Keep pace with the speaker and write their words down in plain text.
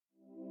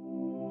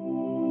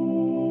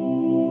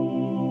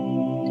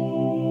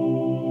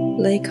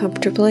Lay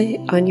comfortably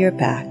on your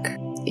back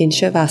in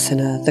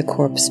Shavasana, the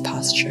corpse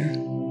posture.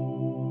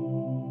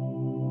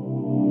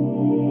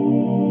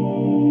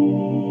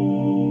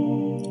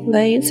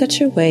 Lay in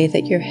such a way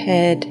that your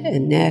head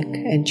and neck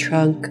and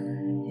trunk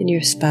and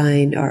your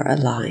spine are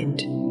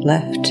aligned,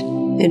 left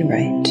and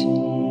right.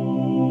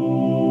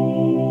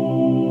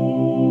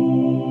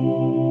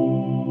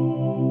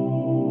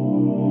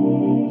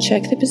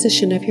 Check the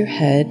position of your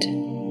head.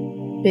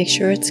 Make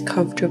sure it's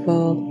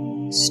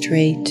comfortable,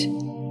 straight,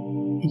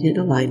 and in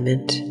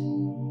alignment.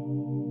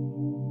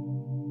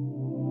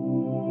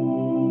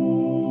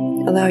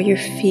 Allow your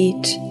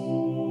feet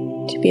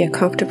to be a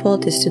comfortable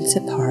distance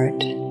apart,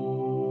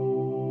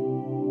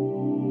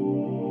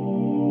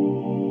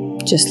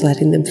 just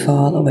letting them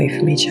fall away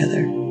from each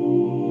other.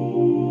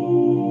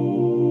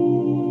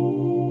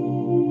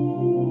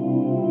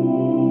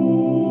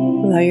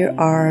 Allow your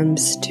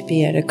arms to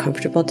be at a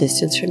comfortable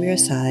distance from your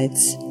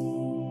sides.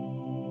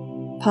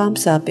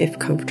 Palms up if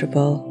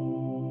comfortable.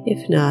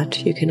 If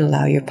not, you can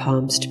allow your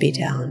palms to be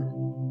down.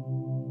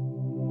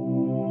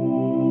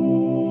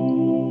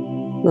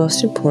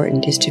 Most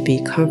important is to be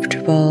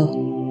comfortable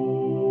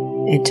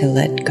and to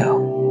let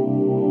go.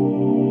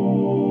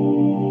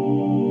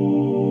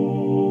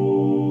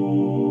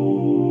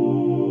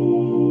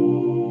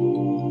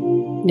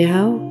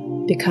 Now,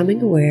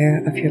 becoming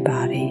aware of your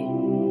body.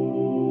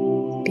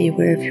 Be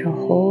aware of your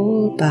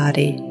whole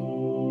body,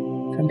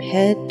 from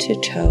head to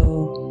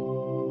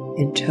toe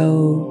and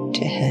toe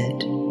to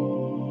head.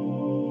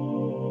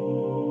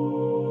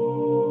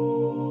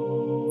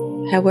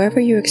 However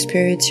you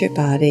experience your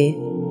body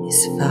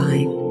is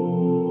fine.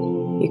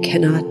 You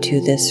cannot do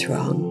this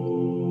wrong.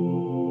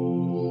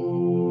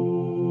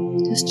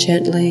 Just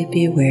gently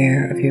be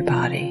aware of your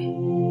body.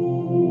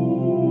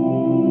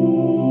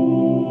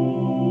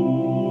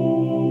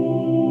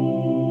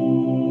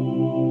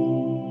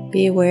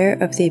 Be aware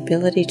of the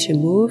ability to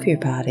move your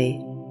body,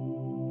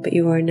 but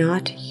you are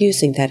not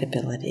using that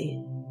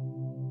ability.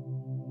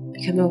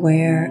 Become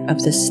aware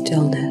of the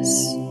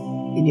stillness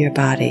in your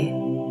body.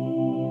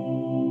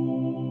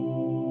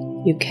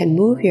 You can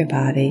move your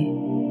body,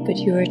 but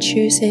you are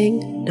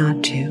choosing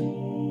not to.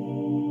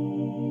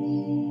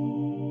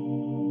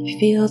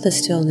 Feel the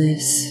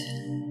stillness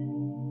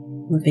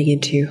moving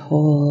into your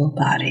whole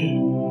body.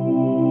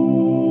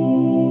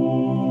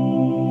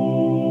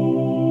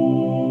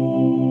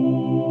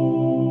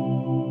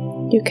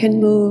 You can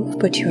move,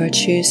 but you are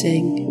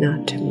choosing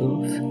not to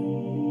move.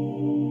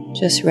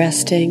 Just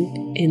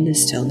resting in the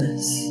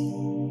stillness.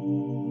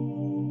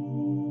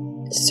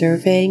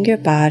 Surveying your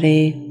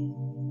body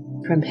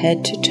from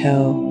head to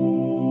toe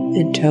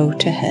and toe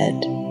to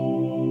head.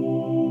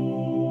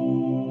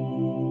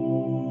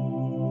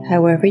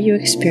 However you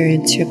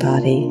experience your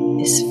body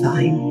is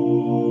fine.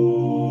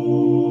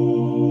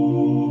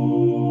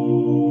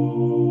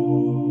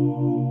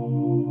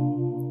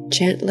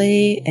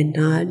 Gently and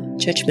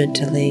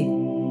non-judgmentally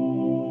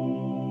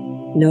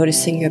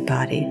noticing your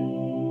body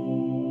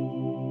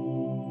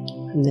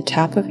from the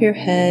top of your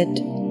head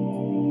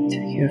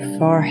through your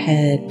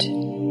forehead,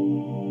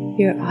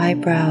 your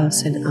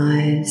eyebrows and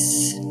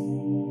eyes,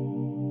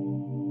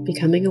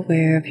 becoming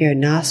aware of your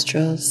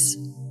nostrils,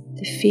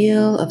 the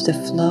feel of the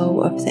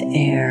flow of the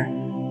air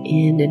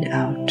in and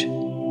out,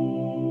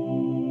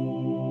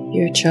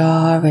 your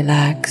jaw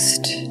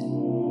relaxed,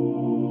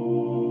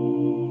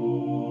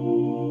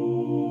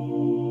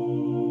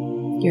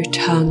 your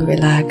tongue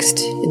relaxed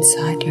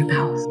inside your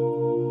mouth.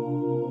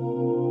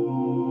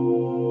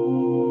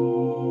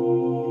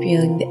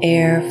 Feeling the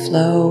air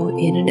flow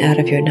in and out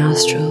of your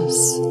nostrils.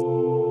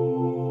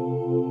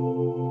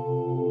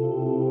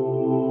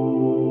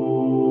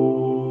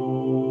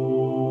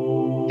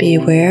 Be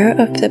aware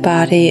of the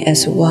body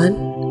as one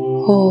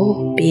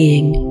whole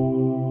being.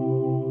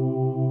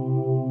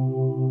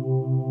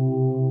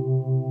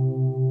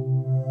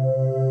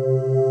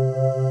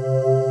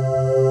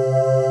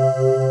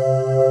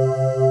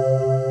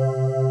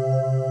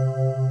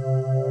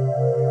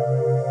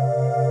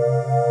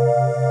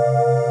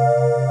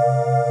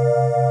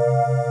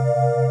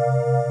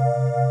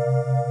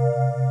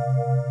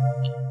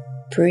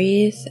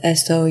 Breathe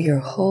as though your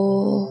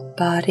whole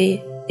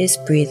body is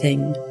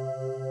breathing,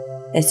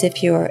 as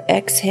if you are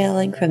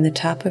exhaling from the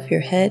top of your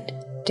head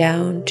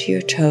down to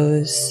your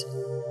toes.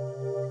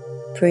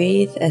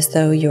 Breathe as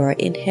though you are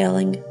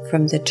inhaling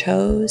from the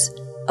toes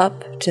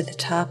up to the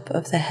top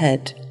of the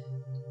head.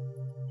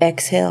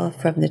 Exhale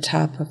from the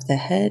top of the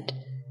head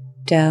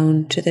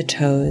down to the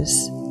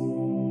toes.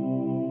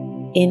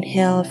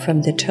 Inhale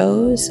from the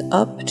toes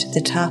up to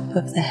the top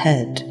of the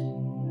head.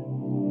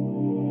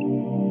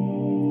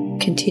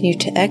 Continue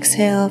to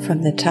exhale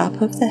from the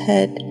top of the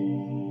head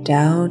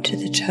down to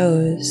the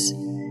toes.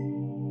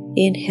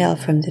 Inhale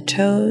from the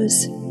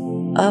toes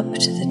up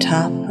to the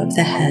top of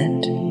the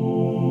head.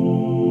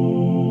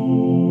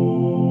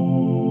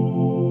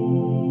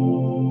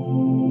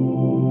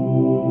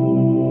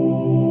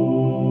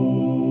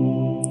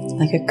 It's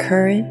like a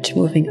current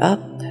moving up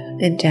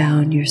and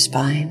down your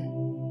spine.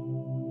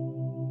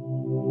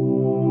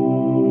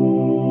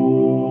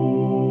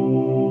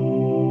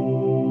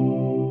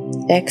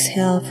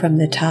 Exhale from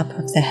the top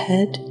of the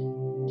head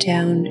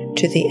down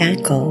to the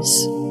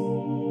ankles.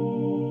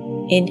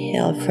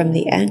 Inhale from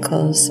the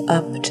ankles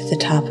up to the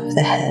top of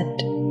the head.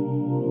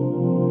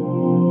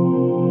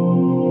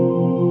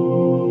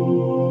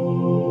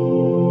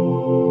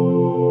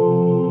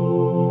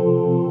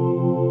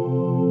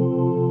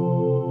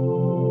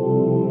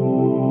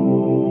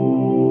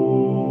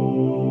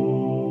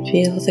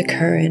 Feel the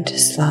current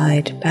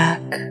slide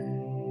back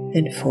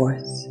and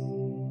forth.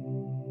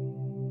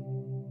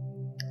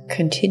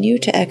 Continue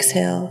to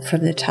exhale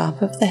from the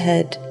top of the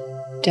head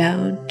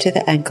down to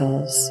the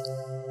ankles.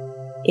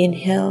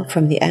 Inhale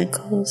from the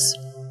ankles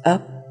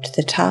up to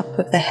the top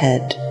of the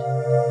head.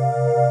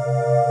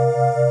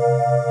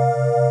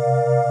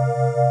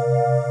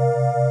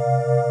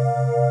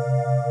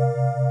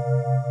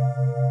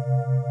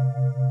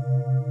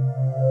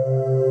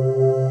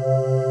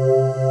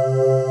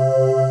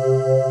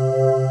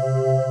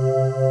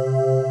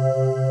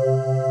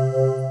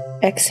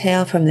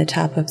 Exhale from the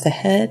top of the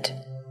head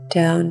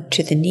down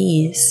to the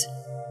knees.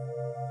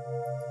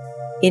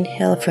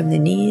 Inhale from the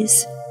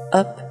knees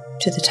up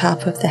to the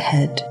top of the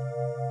head.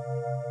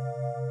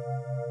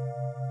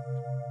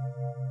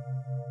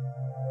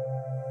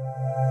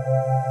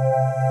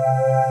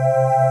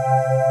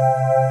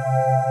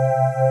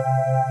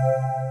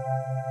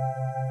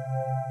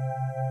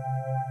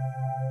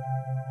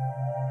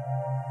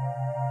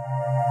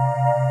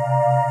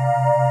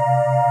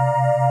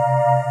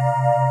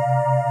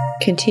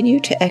 Continue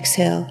to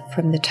exhale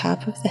from the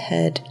top of the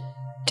head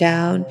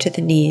down to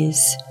the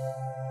knees.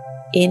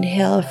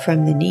 Inhale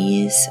from the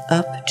knees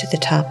up to the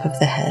top of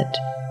the head.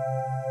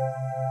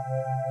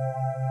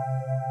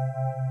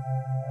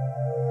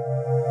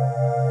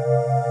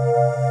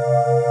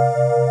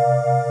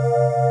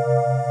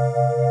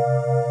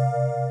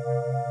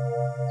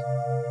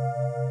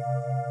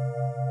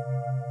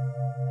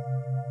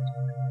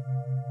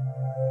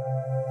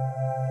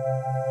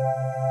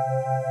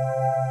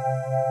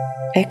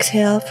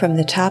 Exhale from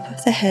the top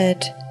of the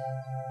head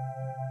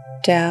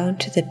down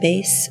to the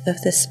base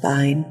of the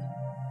spine.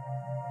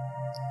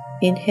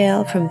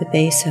 Inhale from the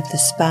base of the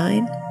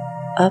spine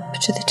up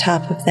to the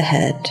top of the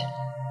head.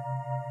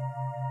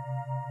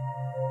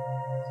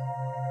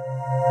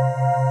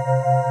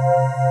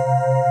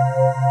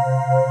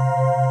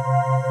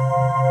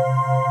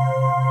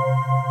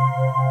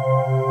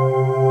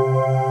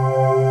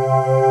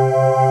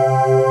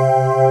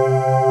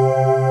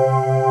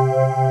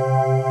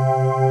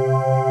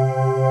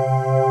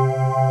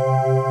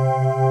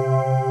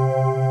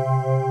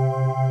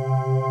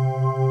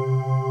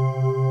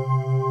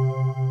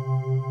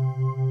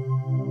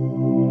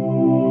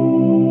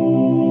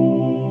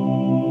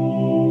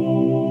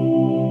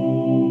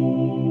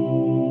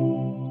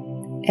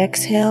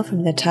 Exhale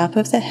from the top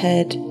of the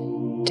head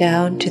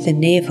down to the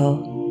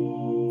navel.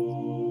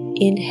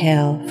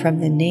 Inhale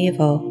from the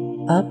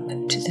navel up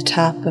to the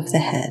top of the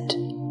head.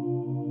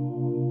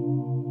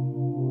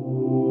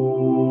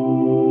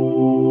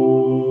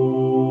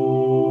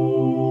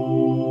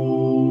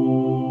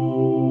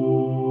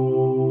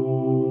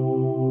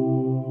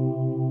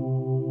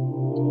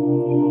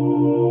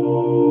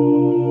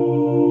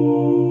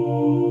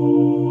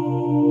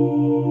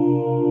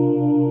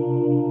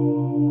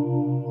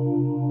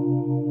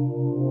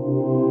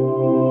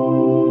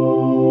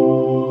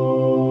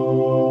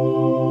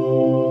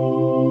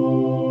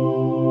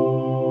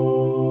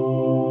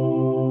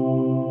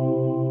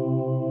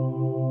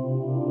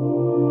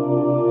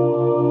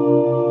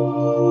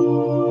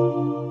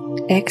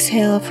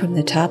 Exhale from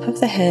the top of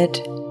the head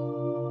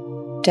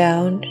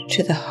down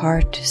to the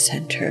heart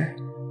center.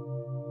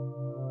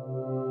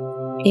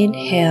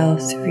 Inhale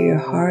through your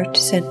heart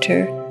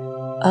center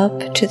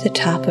up to the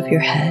top of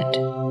your head.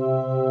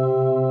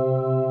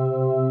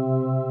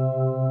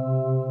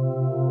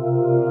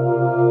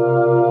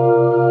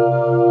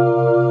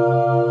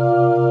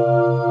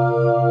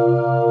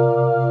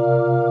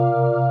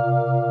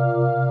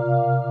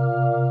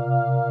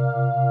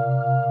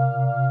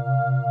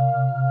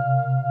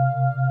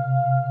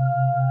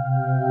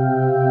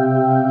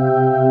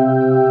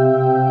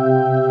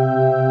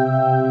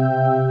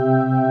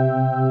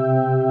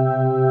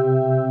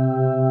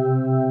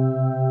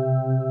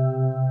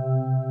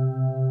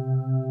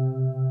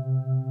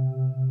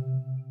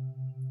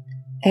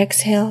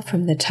 Exhale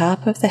from the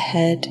top of the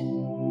head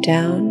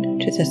down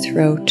to the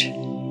throat.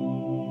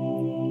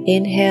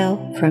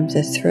 Inhale from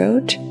the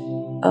throat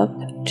up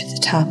to the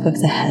top of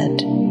the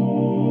head.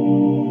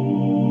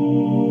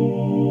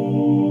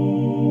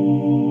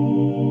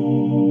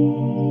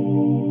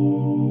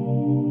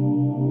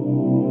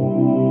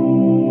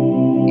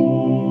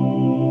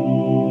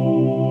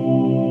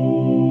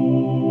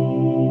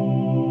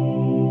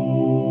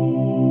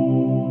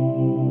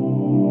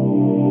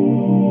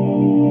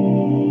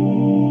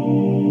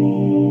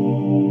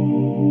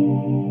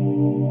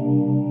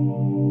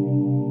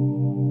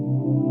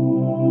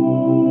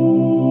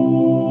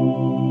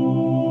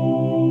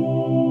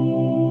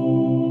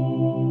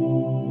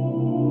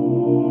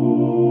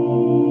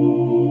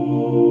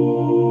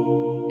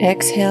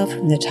 Exhale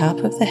from the top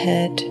of the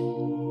head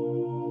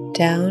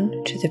down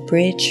to the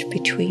bridge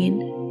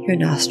between your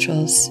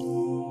nostrils.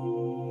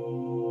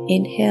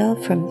 Inhale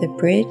from the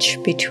bridge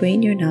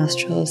between your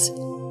nostrils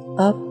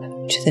up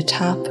to the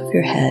top of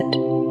your head.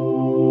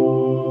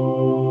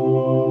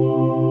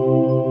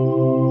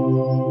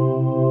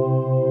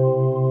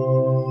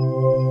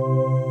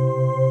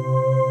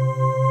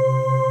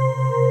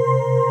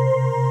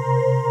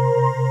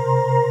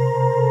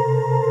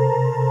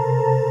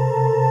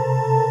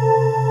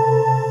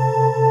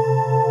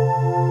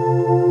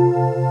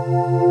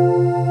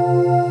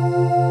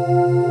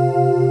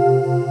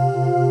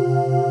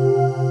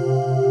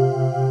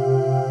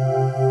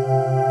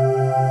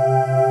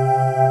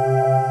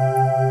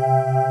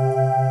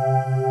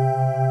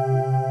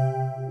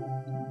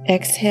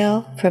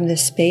 Exhale from the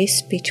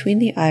space between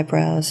the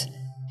eyebrows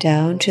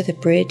down to the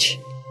bridge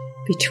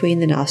between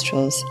the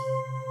nostrils.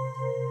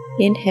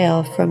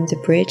 Inhale from the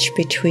bridge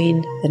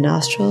between the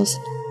nostrils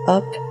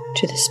up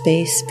to the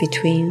space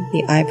between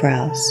the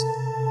eyebrows.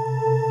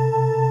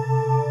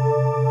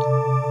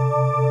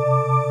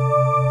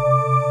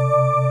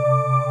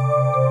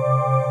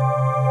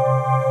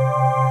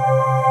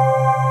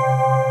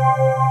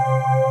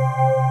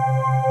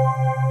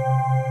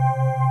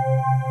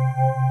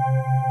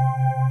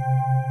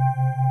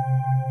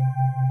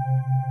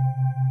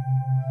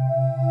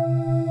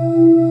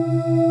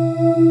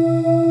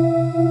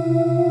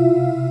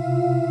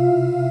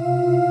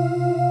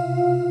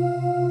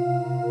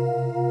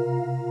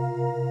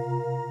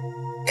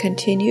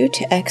 Continue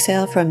to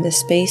exhale from the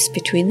space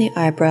between the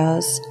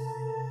eyebrows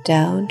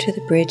down to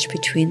the bridge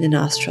between the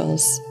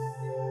nostrils.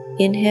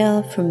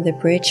 Inhale from the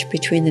bridge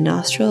between the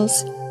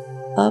nostrils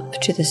up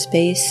to the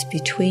space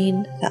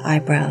between the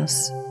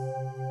eyebrows.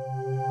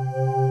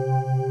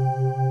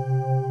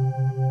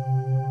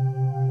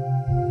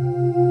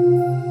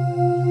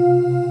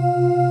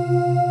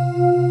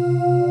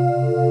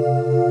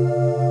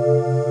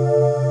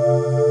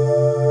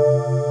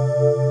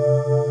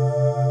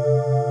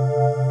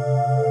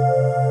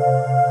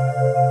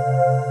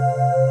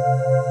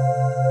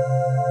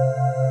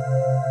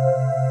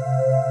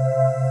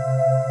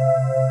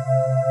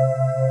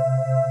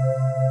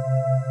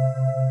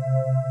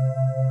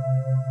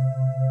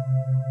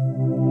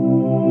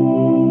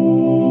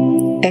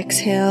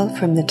 Exhale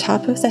from the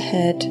top of the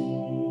head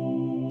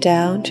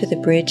down to the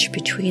bridge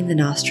between the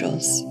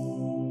nostrils.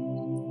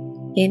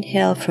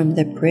 Inhale from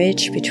the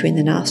bridge between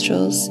the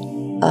nostrils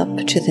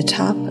up to the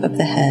top of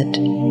the head.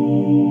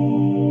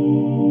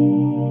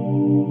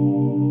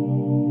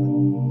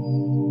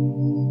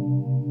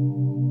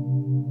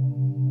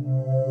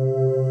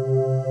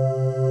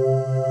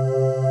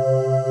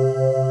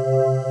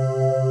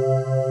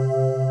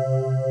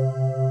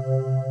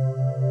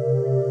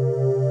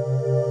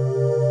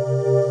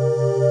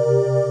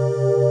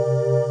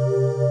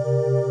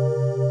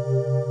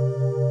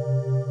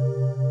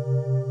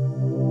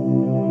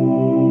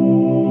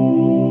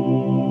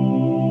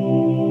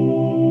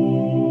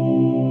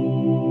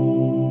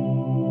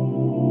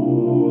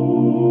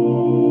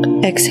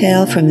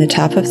 Exhale from the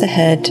top of the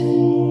head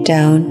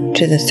down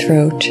to the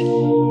throat.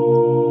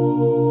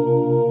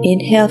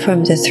 Inhale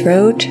from the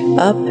throat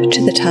up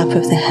to the top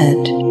of the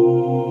head.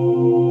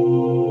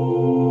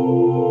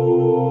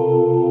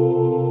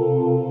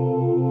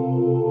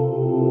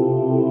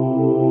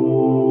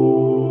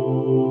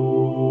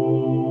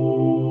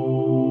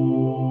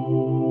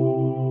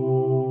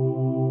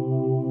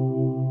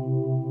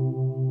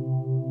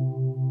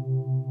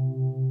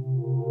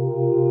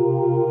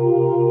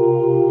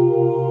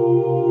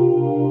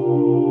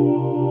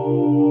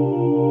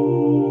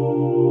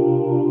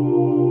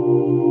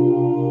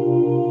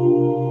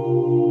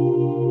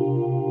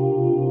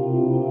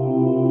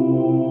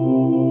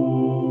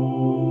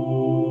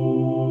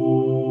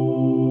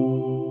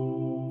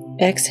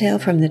 Exhale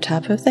from the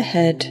top of the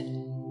head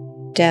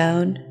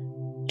down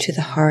to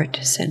the heart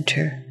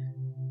center.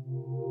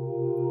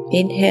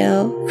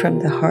 Inhale from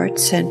the heart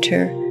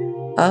center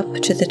up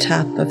to the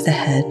top of the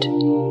head.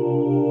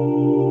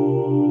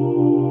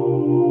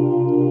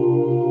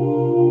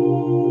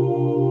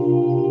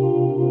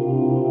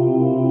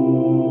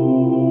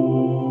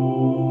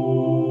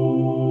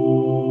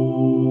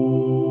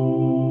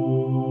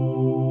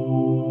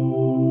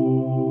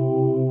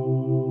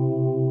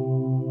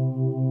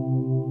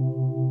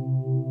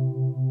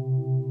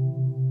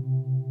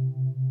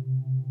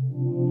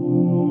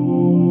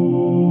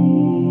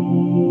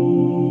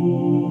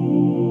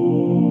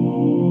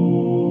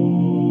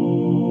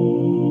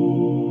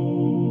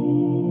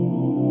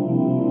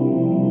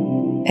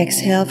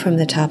 Exhale from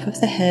the top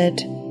of the head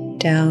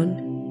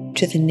down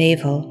to the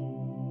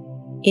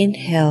navel.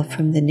 Inhale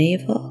from the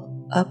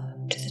navel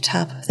up to the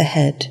top of the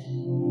head.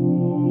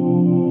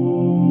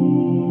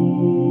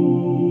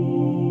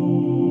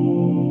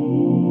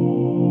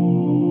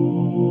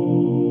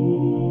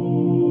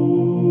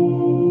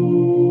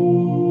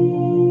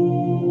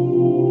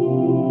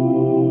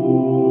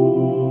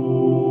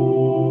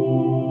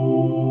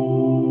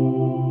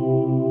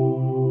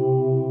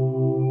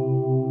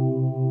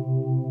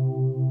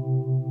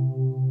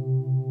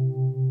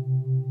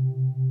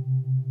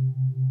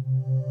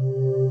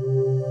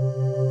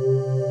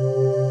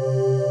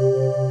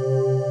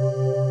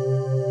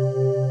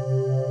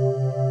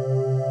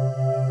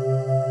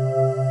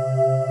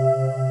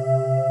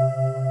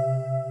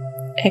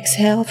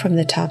 Exhale from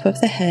the top of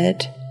the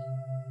head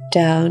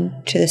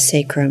down to the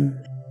sacrum.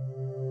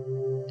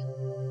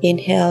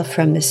 Inhale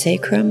from the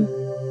sacrum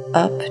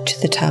up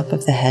to the top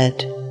of the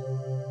head.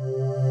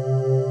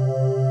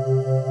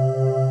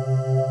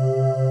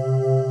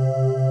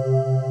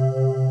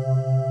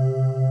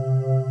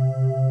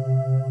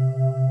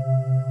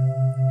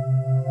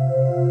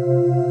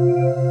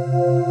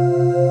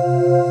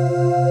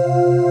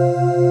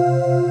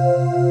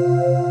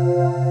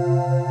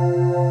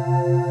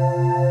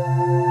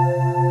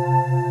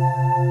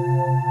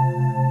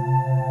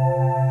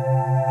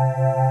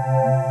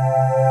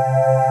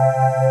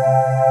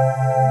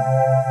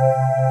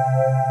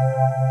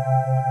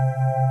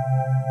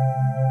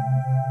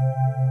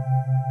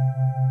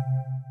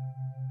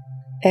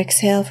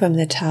 Exhale from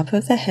the top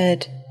of the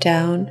head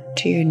down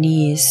to your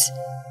knees.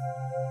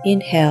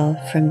 Inhale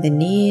from the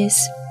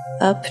knees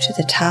up to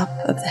the top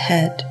of the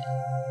head.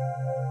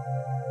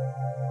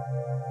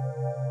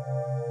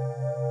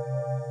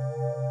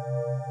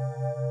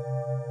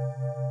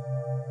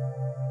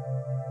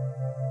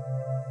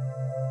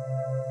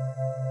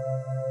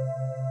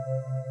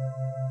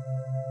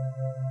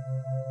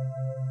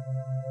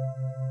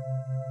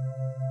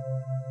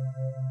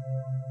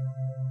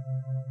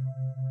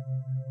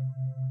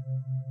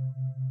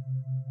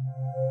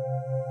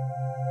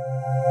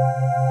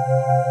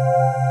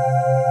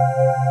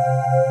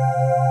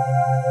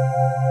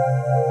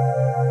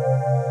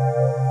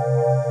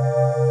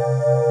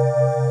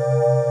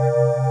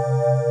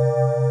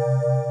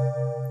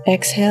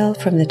 Exhale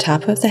from the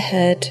top of the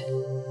head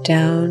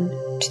down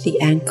to the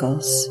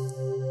ankles.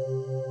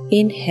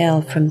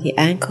 Inhale from the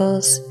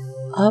ankles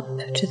up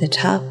to the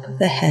top of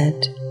the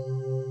head.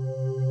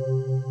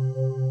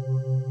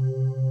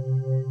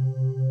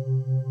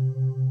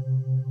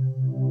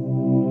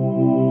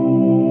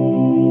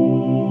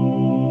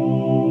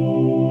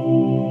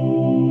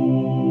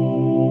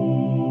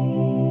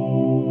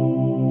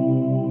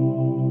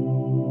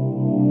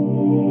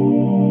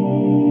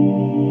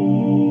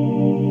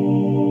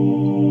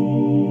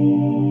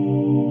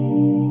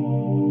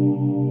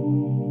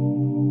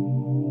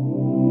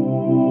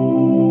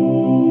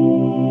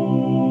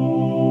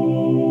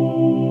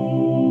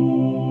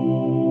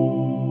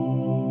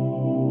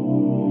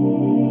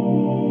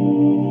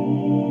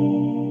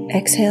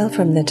 Exhale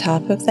from the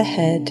top of the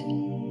head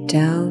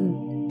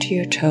down to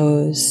your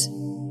toes.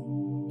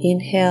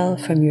 Inhale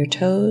from your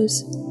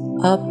toes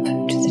up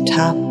to the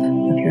top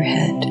of your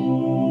head.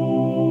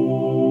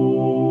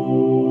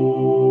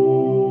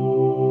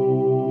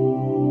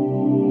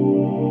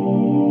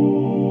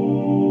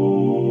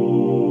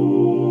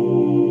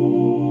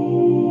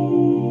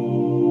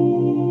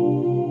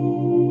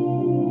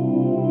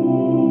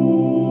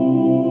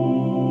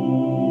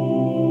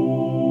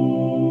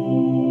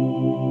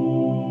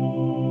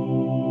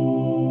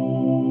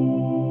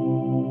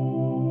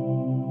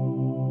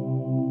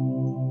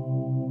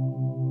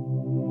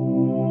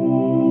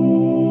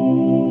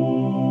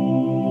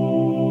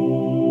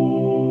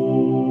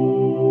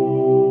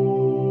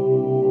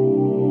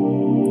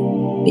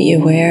 Be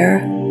aware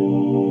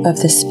of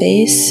the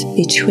space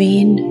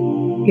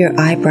between your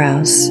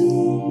eyebrows.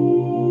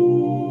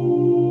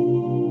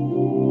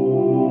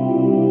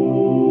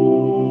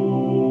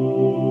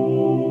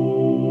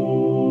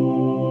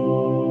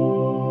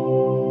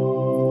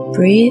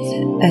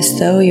 Breathe as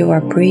though you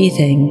are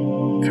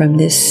breathing from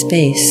this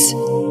space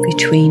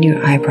between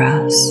your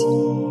eyebrows.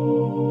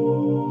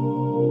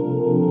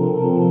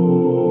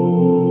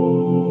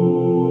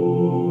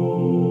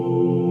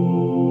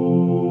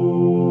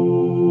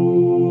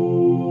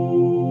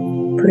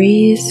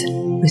 Breathe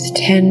with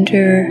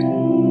tender,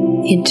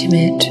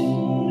 intimate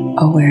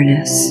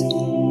awareness.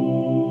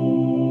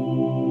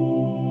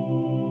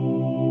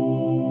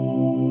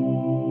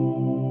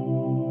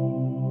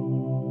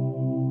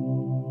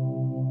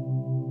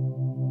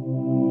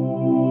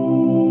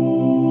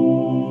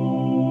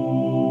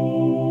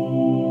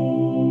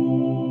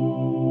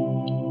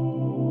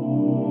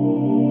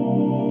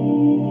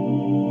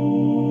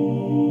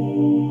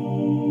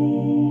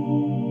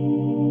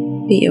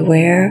 Be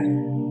aware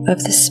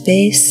of the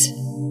space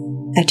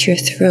at your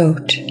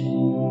throat.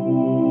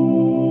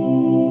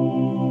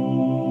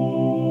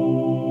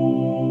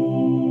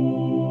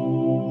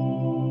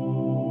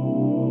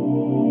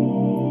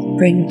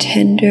 Bring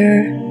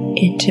tender,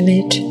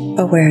 intimate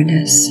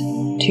awareness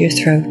to your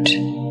throat.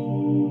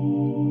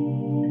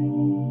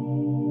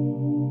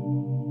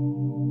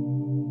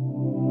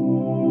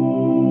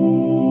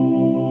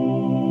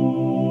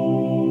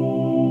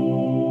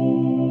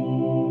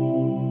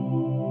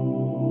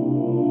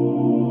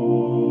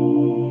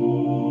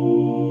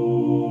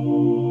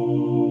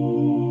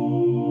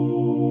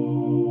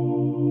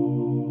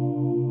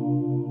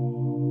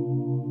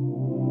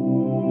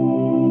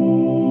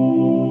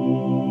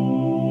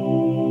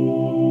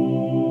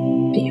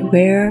 Be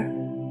aware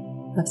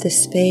of the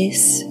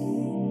space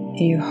in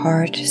your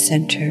heart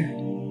center.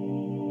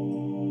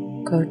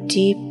 Go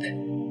deep,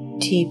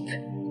 deep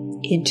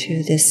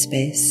into this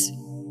space,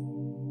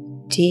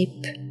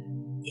 deep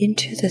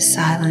into the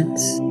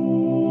silence.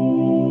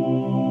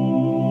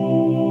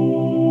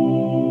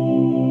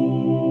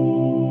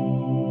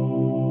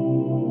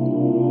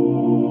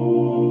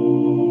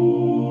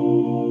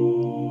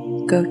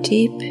 Go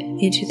deep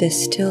into the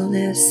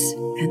stillness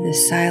and the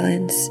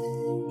silence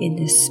in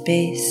this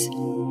space,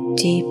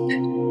 deep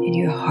in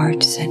your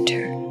heart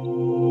center.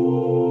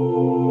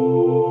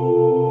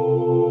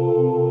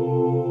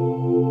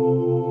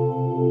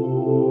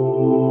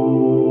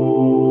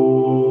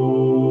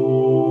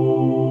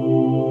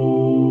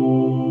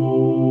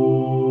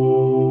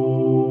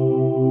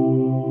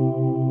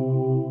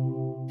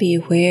 Be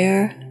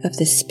aware of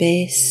the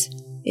space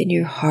in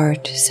your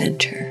heart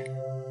center.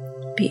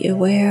 Be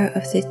aware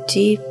of the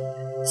deep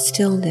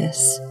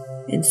stillness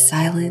and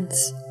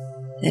silence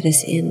that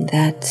is in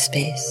that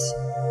space.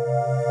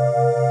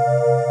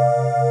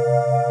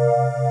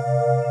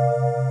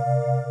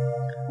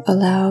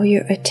 Allow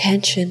your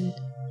attention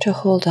to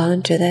hold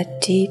on to that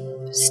deep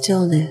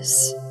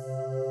stillness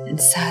and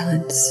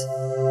silence.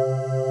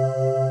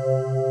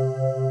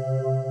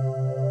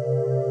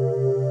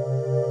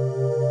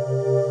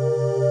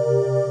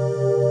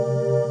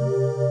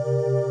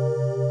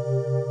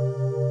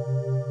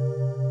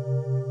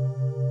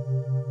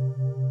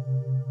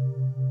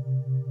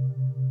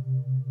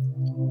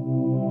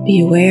 Be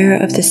aware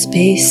of the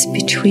space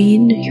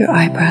between your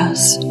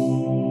eyebrows.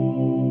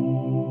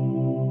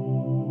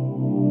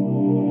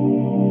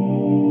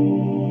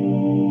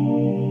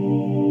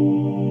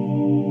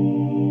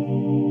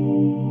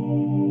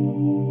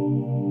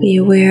 Be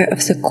aware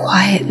of the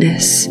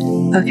quietness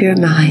of your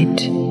mind.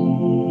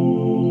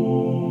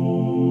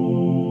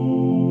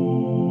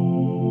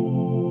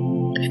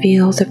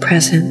 Feel the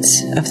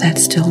presence of that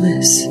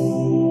stillness.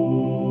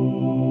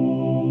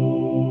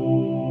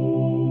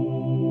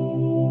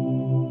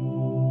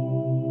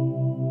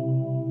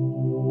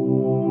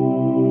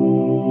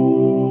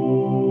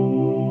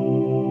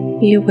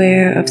 Be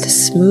aware of the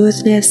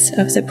smoothness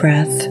of the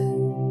breath,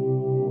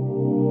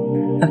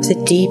 of the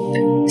deep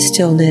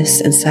stillness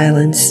and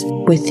silence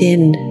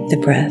within the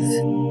breath.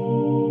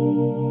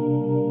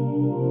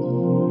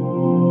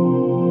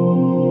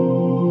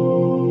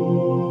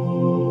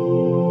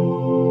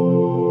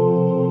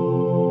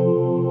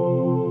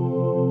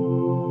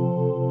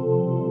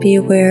 Be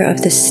aware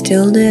of the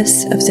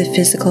stillness of the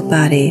physical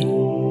body.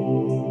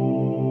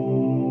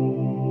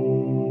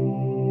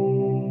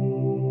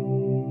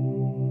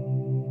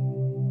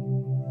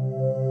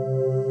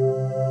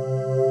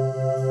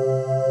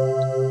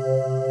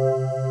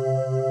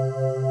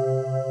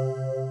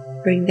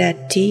 Bring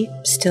that deep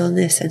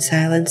stillness and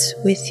silence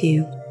with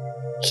you.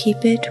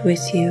 Keep it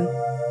with you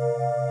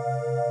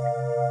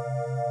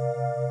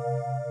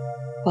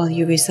while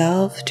you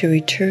resolve to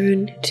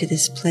return to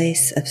this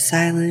place of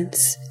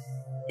silence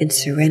and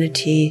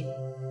serenity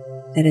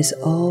that is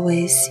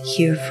always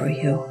here for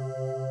you,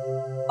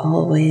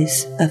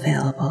 always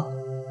available.